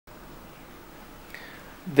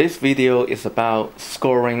This video is about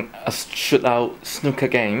scoring a shootout snooker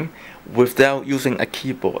game without using a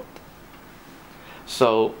keyboard.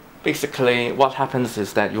 So basically what happens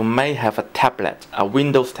is that you may have a tablet, a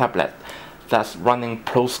Windows tablet that's running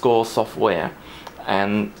ProScore software,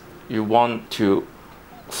 and you want to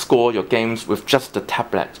score your games with just the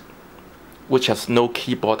tablet, which has no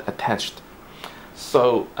keyboard attached.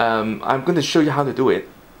 So I'm going to show you how to do it.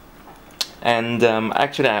 And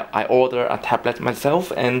actually I ordered a tablet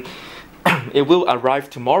myself, and it will arrive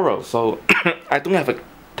tomorrow, so I don't have a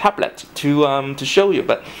tablet to show you,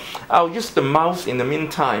 but I'll use the mouse in the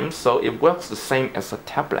meantime, so it works the same as a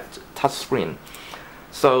tablet touchscreen.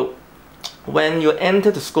 So when you enter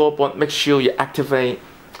the scoreboard, make sure you activate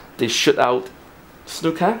the shootout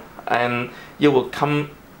snooker, and you will come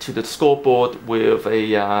to the scoreboard with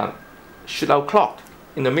a shootout clock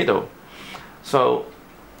in the middle. So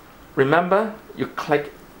remember, you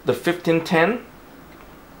click the 1510,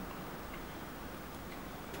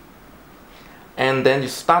 and then you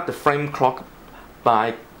start the frame clock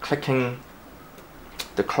by clicking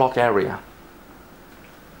the clock area.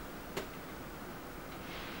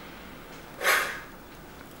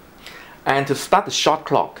 And to start the shot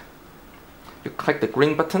clock, you click the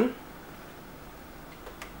green button.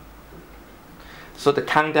 So the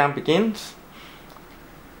countdown begins.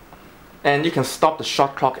 And you can stop the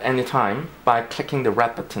shot clock anytime by clicking the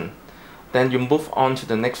red button. Then you move on to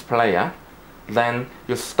the next player. Then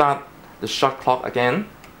you start the shot clock again.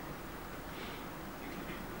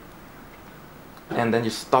 And then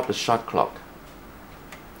you stop the shot clock.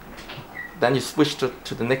 Then you switch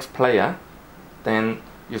to the next player. Then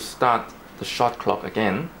you start the shot clock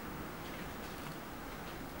again.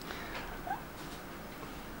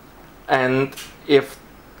 And if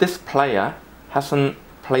this player hasn't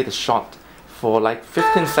play the shot for like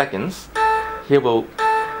 15 seconds, he will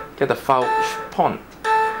get a foul point.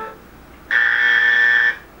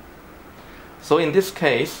 So in this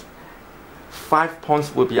case, 5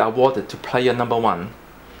 points will be awarded to player number 1.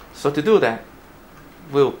 So to do that,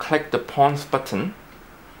 we'll click the points button,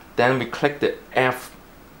 then we click the F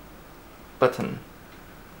button,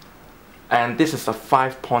 and this is a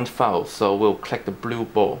 5-point foul, so we'll click the blue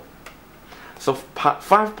ball. So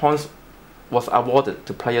 5 points was awarded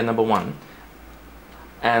to player number 1,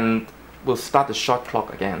 and we'll start the shot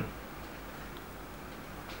clock again,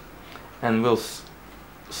 and we'll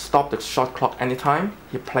stop the shot clock anytime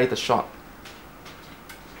he played the shot.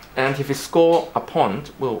 And if he score a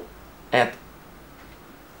point, we'll add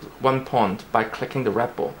 1 point by clicking the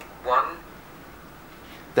red ball. 1.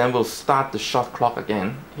 Then we'll start the shot clock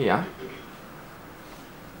again here,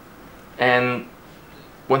 and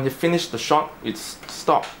when he finished the shot, it's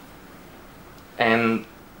stop. And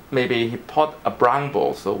maybe he put a brown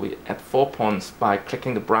ball, so we add 4 points by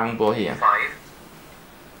clicking the brown ball here. 5.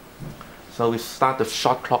 So we start the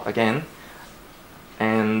shot clock again,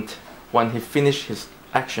 and when he finished his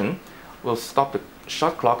action, we'll stop the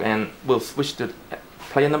shot clock and we'll switch to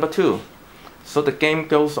player number 2. So the game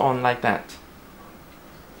goes on like that.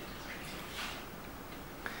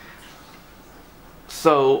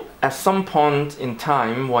 So at some point in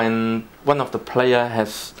time, when one of the player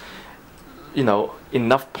has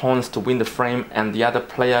enough points to win the frame, and the other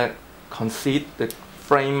player concede the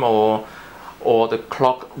frame, or the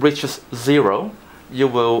clock reaches 0, you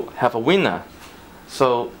will have a winner.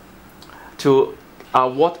 So to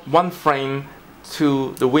award 1 frame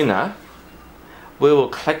to the winner, we will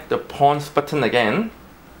click the points button again,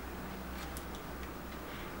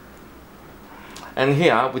 and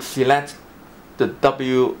here we select the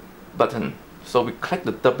W button. So we click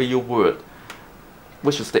the W word,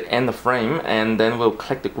 which is the end of frame, and then we'll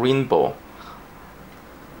click the green ball.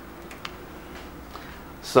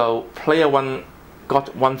 So player 1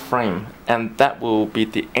 got 1 frame, and that will be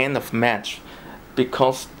the end of match,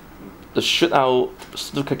 because the shootout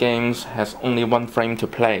snooker games has only 1 frame to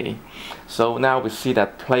play. So now we see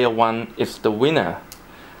that player 1 is the winner.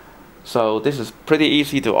 So this is pretty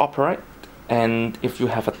easy to operate, and if you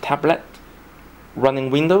have a tablet running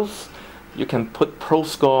Windows, you can put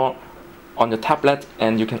ProScore on your tablet,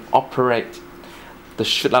 and you can operate the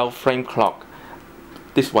shootout frame clock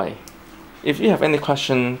this way. If you have any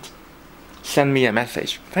questions, send me a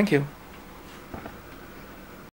message. Thank you.